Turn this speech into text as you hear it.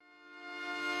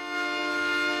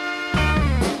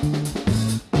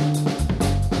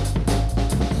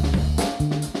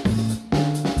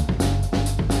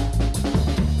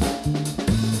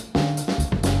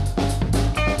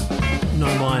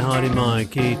Haere mai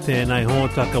ki tēnei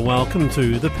hōtaka. Welcome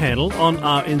to the panel on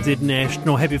RNZ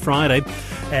National. Happy Friday.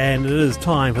 And it is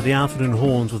time for the Afternoon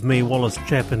Horns with me, Wallace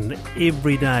Chapman,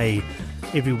 every day,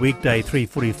 every weekday,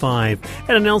 3:45.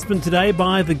 An announcement today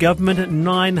by the government: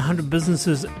 900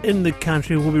 businesses in the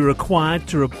country will be required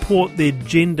to report their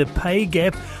gender pay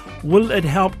gap. Will it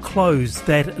help close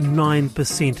that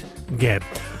 9% gap?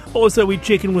 Also, we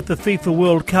check in with the FIFA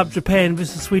World Cup, Japan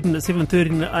versus Sweden at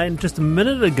 7:30, and just a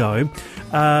minute ago,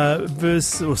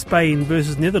 Spain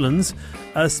versus Netherlands.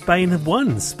 Spain have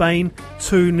won. Spain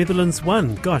 2, Netherlands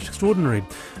 1. Gosh, extraordinary.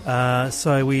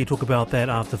 So we talk about that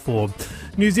after 4.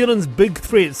 New Zealand's big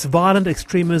threats: violent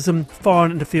extremism,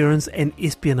 foreign interference and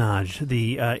espionage.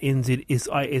 The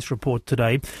NZSIS report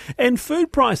today. And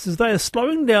food prices, they are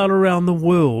slowing down around the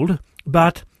world,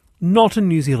 but not in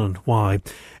New Zealand. Why?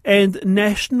 And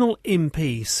National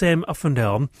MP Sam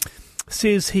Uffindell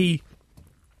says he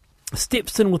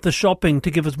steps in with the shopping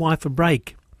to give his wife a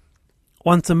break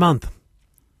once a month.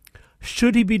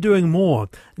 Should he be doing more?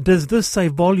 Does this say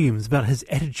volumes about his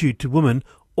attitude to women,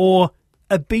 or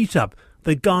a beat-up?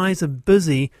 The guy's a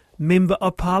busy Member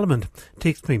of Parliament.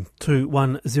 Text me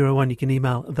 2101. You can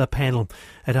email the panel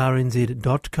at rnz.co.nz.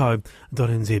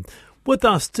 With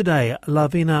us today,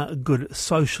 Lavina Good,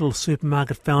 social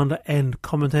supermarket founder and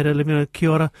commentator. Lavina, kia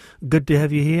ora. Good to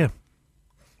have you here.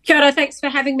 Kia ora, thanks for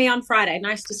having me on Friday.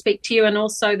 Nice to speak to you and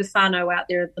also the whānau out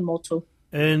there at the Motu.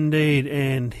 Indeed,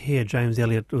 and here James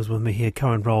Elliott was with me here.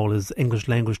 Current role is English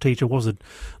language teacher. Was it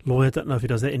lawyer? Don't know if he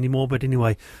does that anymore, but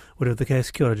anyway, whatever the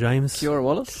case. Kia ora, James. Kia ora,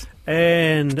 Wallace.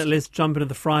 And let's jump into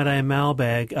the Friday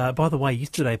Mailbag. By the way,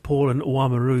 yesterday Paul in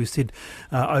Oamaru said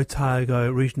Otago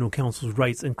Regional Council's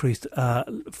rates increased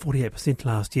 48%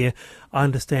 last year. I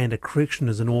understand a correction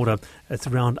is in order. It's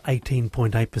around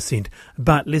 18.8%.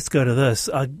 But let's go to this.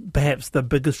 Perhaps the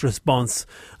biggest response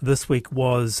this week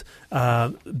was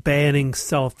banning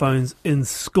cell phones in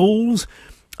schools.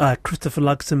 Christopher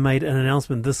Luxon made an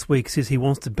announcement this week, says he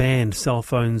wants to ban cell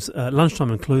phones,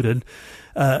 lunchtime included.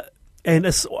 And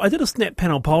I did a Snap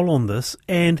panel poll on this,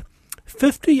 and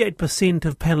 58%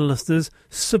 of panellists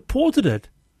supported it.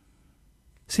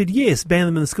 Said yes, ban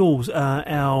them in the schools.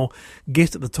 Our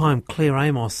guest at the time, Claire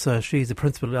Amos, she's the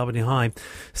principal at Albany High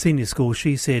Senior School,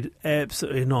 she said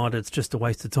absolutely not, it's just a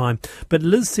waste of time. But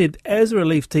Liz said, as a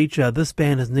relief teacher, this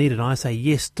ban is needed. I say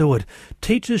yes, do it.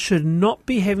 Teachers should not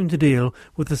be having to deal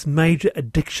with this major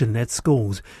addiction at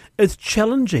schools. It's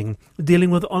challenging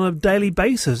dealing with it on a daily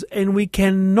basis, and we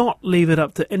cannot leave it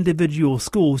up to individual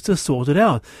schools to sort it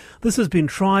out. This has been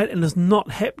tried and is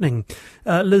not happening.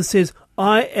 Liz says,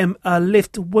 I am a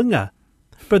left-winger,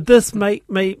 but this may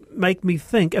make me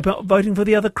think about voting for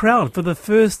the other crowd for the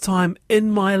first time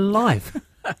in my life.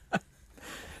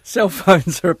 Cell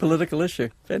phones are a political issue.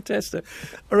 Fantastic.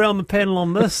 Around the panel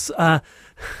on this,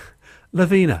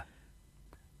 Lavina,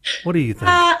 what do you think?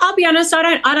 I'll be honest,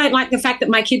 I don't like the fact that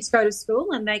my kids go to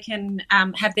school and they can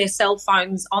have their cell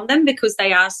phones on them, because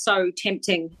they are so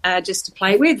tempting just to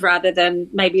play with rather than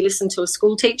maybe listen to a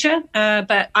school teacher.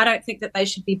 But I don't think that they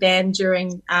should be banned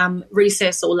during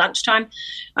recess or lunchtime.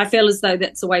 I feel as though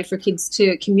that's a way for kids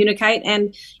to communicate.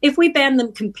 And if we ban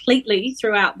them completely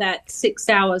throughout that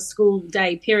 6-hour school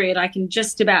day period, I can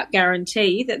just about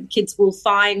guarantee that the kids will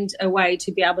find a way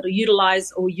to be able to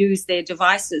utilise or use their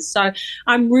devices. So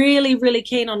I'm really, really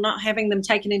keen on not having them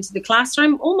taken into the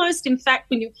classroom. Almost, in fact,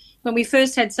 when we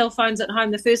first had cell phones at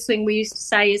home, the first thing we used to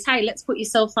say is, hey, let's put your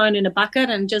cell phone in a bucket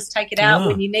and just take it out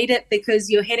when you need it because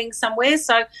you're heading somewhere.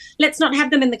 So let's not have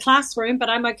them in the classroom, but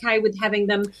I'm okay with having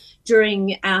them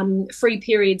during free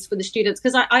periods for the students,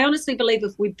 because I honestly believe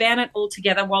if we ban it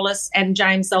altogether, Wallace and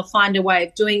James, they'll find a way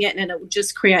of doing it and it will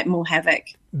just create more havoc.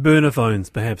 Burner phones,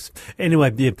 perhaps.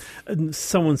 Anyway, yeah,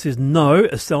 someone says, no,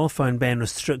 a cell phone ban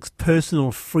restricts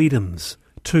personal freedoms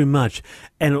too much,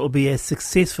 and it will be as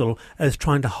successful as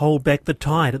trying to hold back the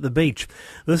tide at the beach.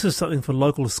 This is something for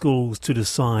local schools to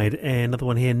decide. And another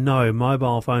one here, no,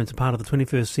 mobile phones are part of the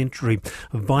 21st century,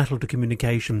 vital to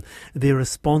communication. Their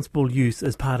responsible use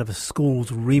as part of a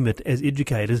school's remit as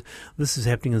educators. This is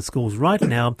happening in schools right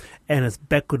now, and it's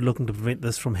backward looking to prevent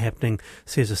this from happening,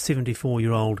 says a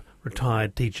 74-year-old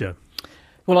retired teacher.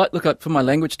 Well, for my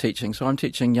language teaching, so I'm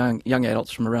teaching young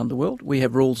adults from around the world. We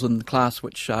have rules in the class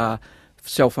which are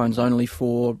cell phones only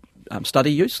for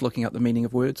study use, looking up the meaning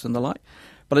of words and the like.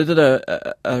 But I did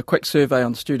a quick survey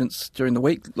on students during the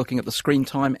week, looking at the screen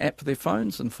time app for their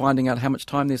phones and finding out how much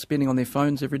time they're spending on their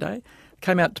phones every day. It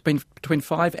came out to be between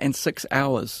 5 and 6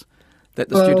 hours that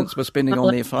the students were spending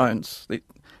on their phones.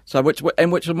 So which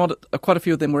quite a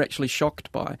few of them were actually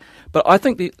shocked by. But I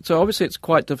think so obviously it's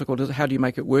quite difficult. How do you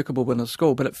make it workable within a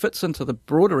school? But it fits into the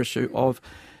broader issue of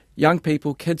young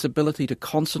people, kids' ability to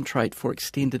concentrate for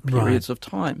extended periods of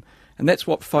time. And that's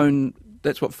what phone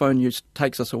use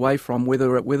takes us away from,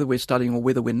 whether we're studying or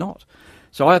whether we're not.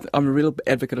 So I'm a real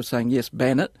advocate of saying, yes,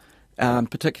 ban it,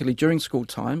 particularly during school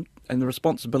time. And the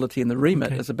responsibility and the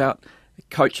remit is about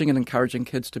coaching and encouraging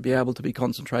kids to be able to be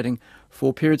concentrating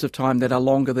for periods of time that are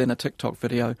longer than a TikTok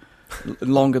video,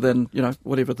 longer than,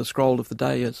 whatever the scroll of the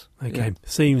day is. Okay,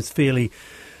 seems fairly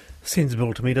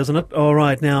sensible to me, doesn't it? All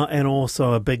right, now, and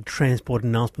also a big transport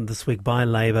announcement this week by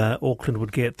Labour. Auckland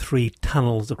would get 3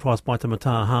 tunnels across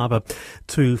Waitemata Harbour,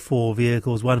 2 for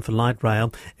vehicles, 1 for light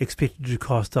rail, expected to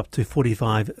cost up to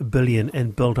 $45 billion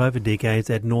and built over decades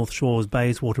at North Shore's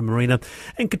Bayswater Marina.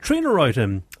 And Katrina wrote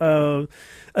him, a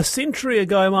century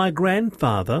ago, my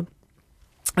grandfather,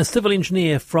 a civil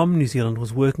engineer from New Zealand,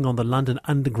 was working on the London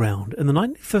Underground. In the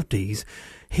 1950s,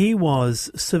 he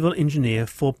was civil engineer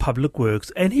for Public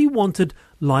Works and he wanted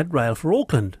light rail for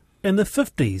Auckland in the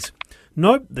 50s.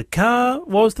 Nope, the car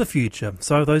was the future.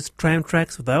 So those tram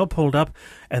tracks, they were pulled up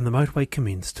and the motorway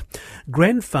commenced.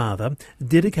 Grandfather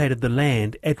dedicated the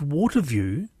land at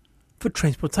Waterview for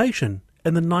transportation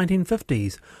in the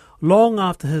 1950s. Long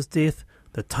after his death,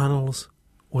 the tunnels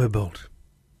were built.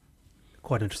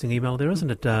 Quite interesting email there,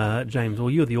 isn't it, James? Well,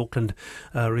 you're the Auckland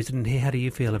resident here. How do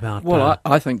you feel about... Well,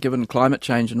 I think given climate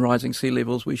change and rising sea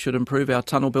levels, we should improve our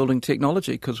tunnel building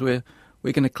technology because we're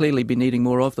going to clearly be needing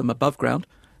more of them above ground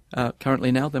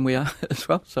currently now than we are as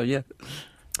well. So, yeah.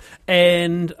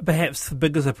 And perhaps the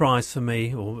bigger surprise for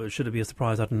me, or should it be a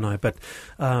surprise, I don't know, but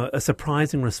a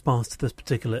surprising response to this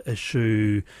particular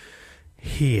issue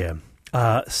here.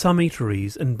 Some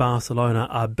eateries in Barcelona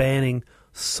are banning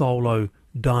solo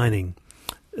dining.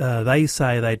 They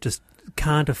say they just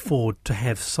can't afford to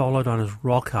have solo diners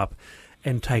rock up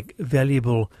and take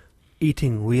valuable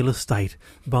eating real estate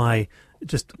by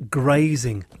just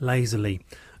grazing lazily.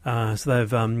 So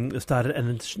they've started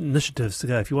an initiative to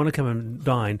go, if you want to come and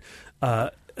dine,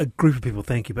 a group of people,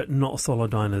 thank you, but not solo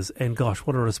diners. And gosh,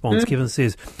 what a response. Kevin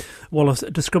says, Wallace,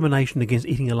 discrimination against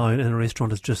eating alone in a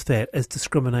restaurant is just that. It's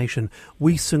discrimination.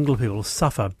 We single people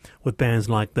suffer with bans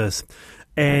like this.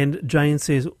 And Jane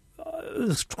says,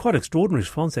 it's quite an extraordinary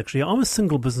response, actually. I'm a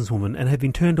single businesswoman and have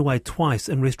been turned away twice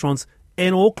in restaurants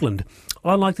in Auckland.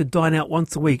 I like to dine out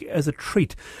once a week as a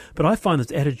treat, but I find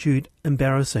this attitude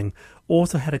embarrassing.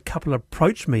 Also had a couple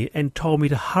approach me and told me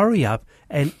to hurry up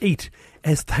and eat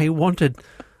as they wanted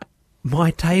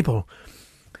my table.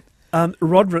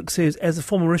 Roderick says, as a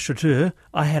former restaurateur,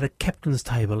 I had a captain's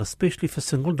table, especially for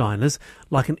single diners.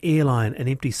 Like an airline, an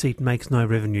empty seat makes no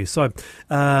revenue. So,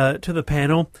 to the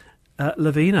panel,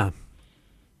 Lavina.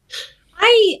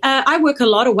 I work a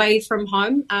lot away from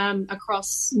home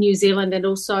across New Zealand and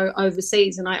also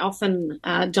overseas, and I often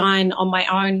dine on my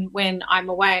own when I'm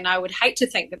away, and I would hate to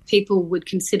think that people would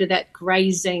consider that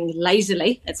grazing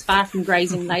lazily. It's far from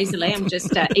grazing lazily. I'm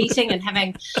just eating and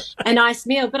having a nice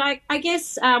meal. But I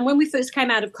guess when we first came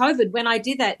out of COVID, when I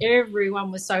did that,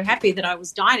 everyone was so happy that I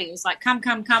was dining. It was like, come,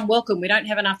 welcome. We don't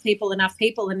have enough people.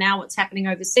 And now what's happening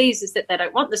overseas is that they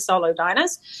don't want the solo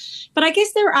diners. But I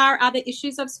guess there are other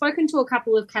issues. I've spoken to a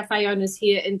couple of cafe owners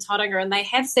here in Tauranga, and they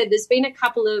have said there's been a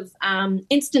couple of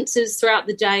instances throughout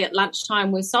the day at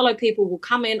lunchtime where solo people will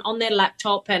come in on their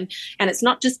laptop, and it's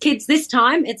not just kids this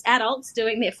time, it's adults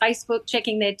doing their Facebook,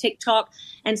 checking their TikTok,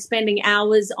 and spending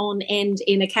hours on end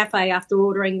in a cafe after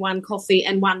ordering 1 coffee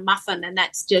and 1 muffin, and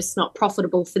that's just not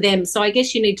profitable for them. So I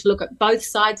guess you need to look at both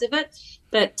sides of it.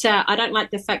 But I don't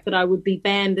like the fact that I would be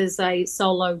banned as a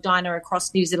solo diner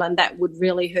across New Zealand. That would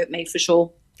really hurt me for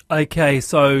sure. Okay,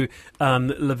 so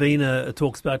Lavina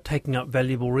talks about taking up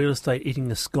valuable real estate, eating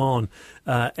a scone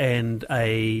and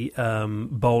a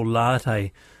bowl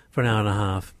latte for an hour and a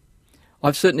half.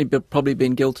 I've certainly probably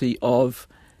been guilty of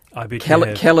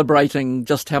calibrating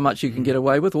just how much you can get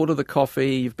away with. Order the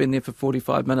coffee, you've been there for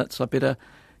 45 minutes, I better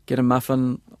get a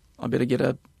muffin, I better get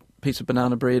a piece of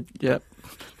banana bread. Yeah,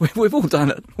 we've all done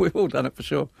it. We've all done it for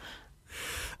sure.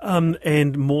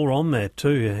 And more on that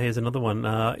too. Here's another one.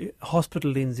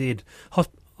 Hospital NZ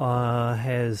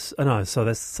has... so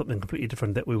that's something completely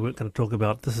different that we weren't going to talk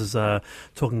about. This is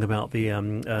talking about the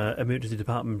emergency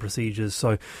department procedures.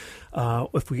 So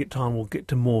if we get time, we'll get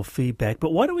to more feedback.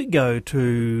 But why don't we go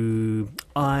to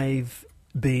I've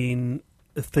Been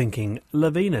Thinking.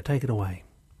 Lavina, take it away.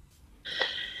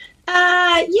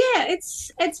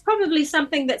 It's probably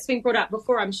something that's been brought up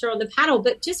before, I'm sure, on the panel.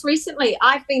 But just recently,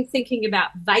 I've been thinking about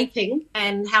vaping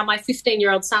and how my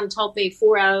 15-year-old son told me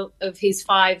 4 out of his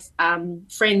 5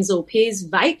 friends or peers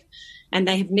vape, and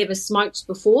they have never smoked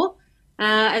before.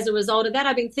 As a result of that,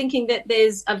 I've been thinking that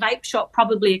there's a vape shop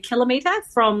probably a kilometre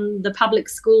from the public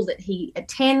school that he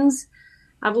attends.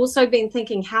 I've also been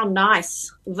thinking how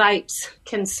nice vapes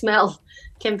can smell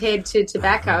compared to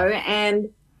tobacco, and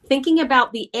thinking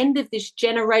about the end of this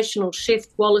generational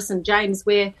shift, Wallace and James,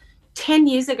 where 10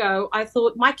 years ago I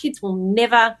thought my kids will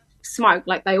never smoke.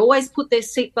 Like, they always put their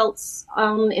seatbelts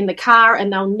on in the car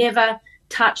and they'll never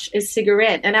touch a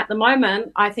cigarette. And at the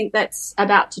moment, I think that's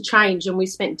about to change, and we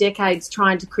spent decades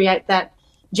trying to create that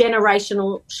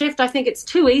generational shift. I think it's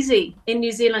too easy in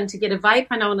New Zealand to get a vape.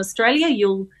 I know in Australia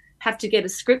you'll have to get a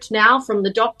script now from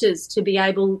the doctors to be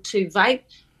able to vape.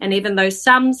 And even though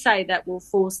some say that will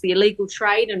force the illegal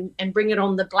trade and bring it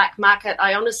on the black market,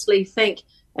 I honestly think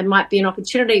it might be an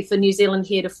opportunity for New Zealand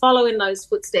here to follow in those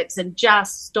footsteps and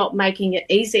just stop making it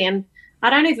easy. And I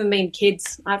don't even mean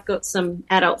kids. I've got some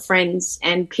adult friends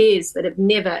and peers that have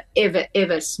never, ever,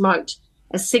 ever smoked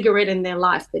a cigarette in their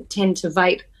life but tend to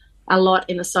vape a lot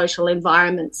in a social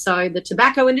environment. So the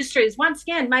tobacco industry is once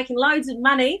again making loads of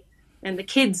money, and the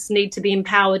kids need to be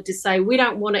empowered to say, we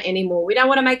don't want it anymore. We don't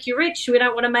want to make you rich. We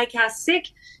don't want to make us sick.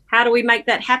 How do we make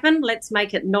that happen? Let's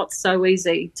make it not so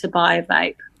easy to buy a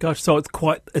vape. Gosh, so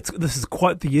this is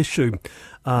quite the issue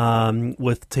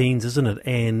with teens, isn't it?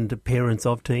 And parents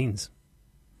of teens.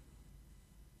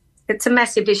 It's a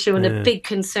massive issue and a big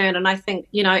concern. And I think,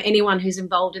 anyone who's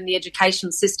involved in the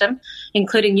education system,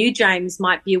 including you, James,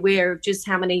 might be aware of just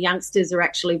how many youngsters are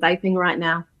actually vaping right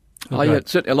now. Oh, yeah,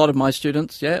 certainly a lot of my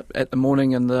students, at the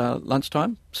morning and the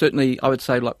lunchtime. Certainly, I would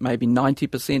say like maybe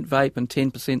 90% vape and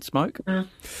 10% smoke.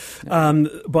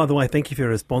 By the way, thank you for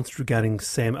your response regarding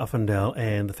Sam Uffendale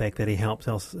and the fact that he helps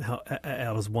out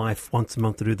his wife once a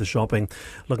month to do the shopping.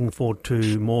 Looking forward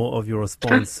to more of your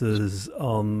responses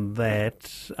on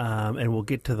that, and we'll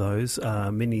get to those.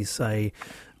 Many say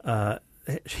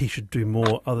he should do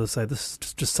more. Others say this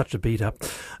is just such a beat up.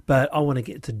 But I want to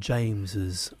get to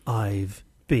James's I've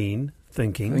been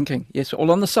thinking. Yes. Well,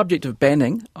 on the subject of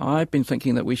banning, I've been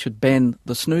thinking that we should ban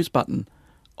the snooze button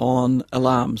on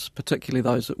alarms, particularly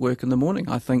those that work in the morning.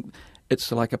 I think it's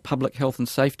like a public health and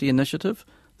safety initiative.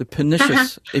 The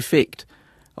pernicious effect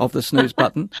of the snooze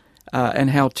button and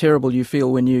how terrible you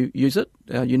feel when you use it.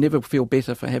 You never feel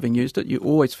better for having used it. You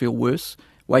always feel worse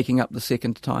waking up the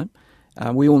second time.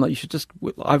 We all know you should just...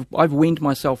 I've weaned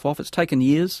myself off. It's taken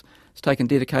years. It's taken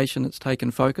dedication. It's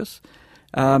taken focus.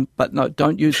 But no,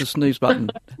 don't use the snooze button.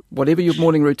 Whatever your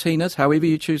morning routine is, however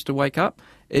you choose to wake up,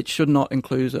 it should not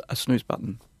include a snooze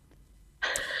button.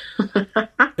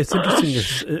 It's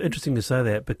interesting to say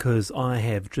that, because I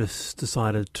have just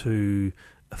decided to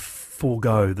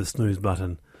forego the snooze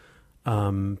button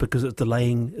because it's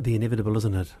delaying the inevitable,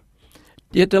 isn't it?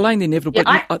 Yeah, delaying the inevitable.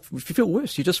 Yeah, but if you feel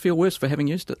worse, you just feel worse for having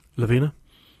used it. Lavina?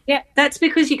 Yeah, that's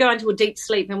because you go into a deep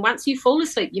sleep, and once you fall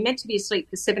asleep, you're meant to be asleep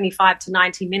for 75 to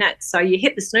 90 minutes. So you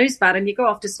hit the snooze button, you go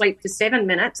off to sleep for 7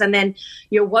 minutes, and then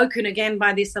you're woken again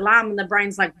by this alarm, and the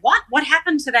brain's like, what? What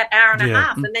happened to that hour and a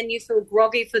half? And then you feel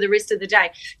groggy for the rest of the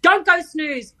day. Don't go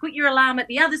snooze. Put your alarm at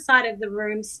the other side of the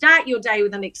room. Start your day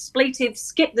with an expletive.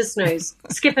 Skip the snooze.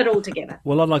 Skip it altogether.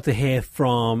 Well, I'd like to hear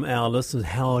from our listeners,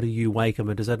 how do you wake them,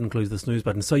 and does that include the snooze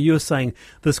button? So you're saying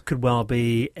this could well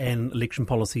be an election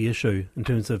policy issue in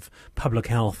terms of public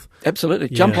health. Absolutely.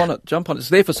 Jump on it. It's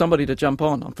there for somebody to jump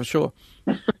on, I'm for sure.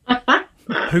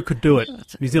 Who could do it?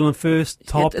 New Zealand First,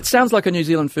 top? It sounds like a New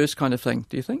Zealand First kind of thing,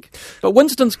 do you think? But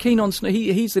Winston's keen on snooze.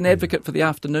 He's an advocate for the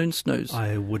afternoon snooze.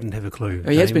 I wouldn't have a clue.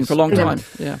 He has been for a long time,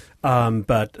 yeah.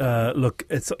 But look,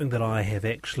 it's something that I have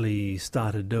actually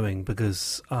started doing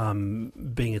because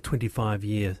being a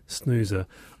 25-year snoozer,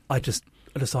 I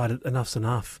decided enough's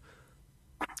enough.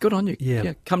 Good on you.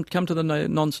 Yeah. Come to the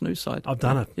non-snooze side. I've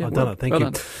done it. I've done it. Thank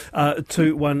you.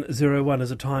 2101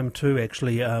 is a time to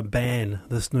actually ban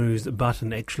the snooze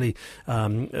button, actually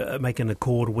make an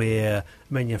accord where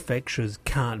manufacturers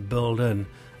can't build in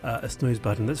a snooze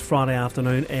button. It's Friday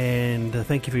afternoon, and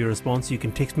thank you for your response. You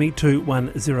can text me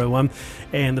 2101,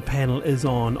 and the panel is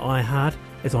on iHeart,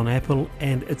 it's on Apple,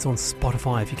 and it's on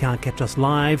Spotify. If you can't catch us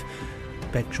live,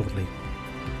 back shortly.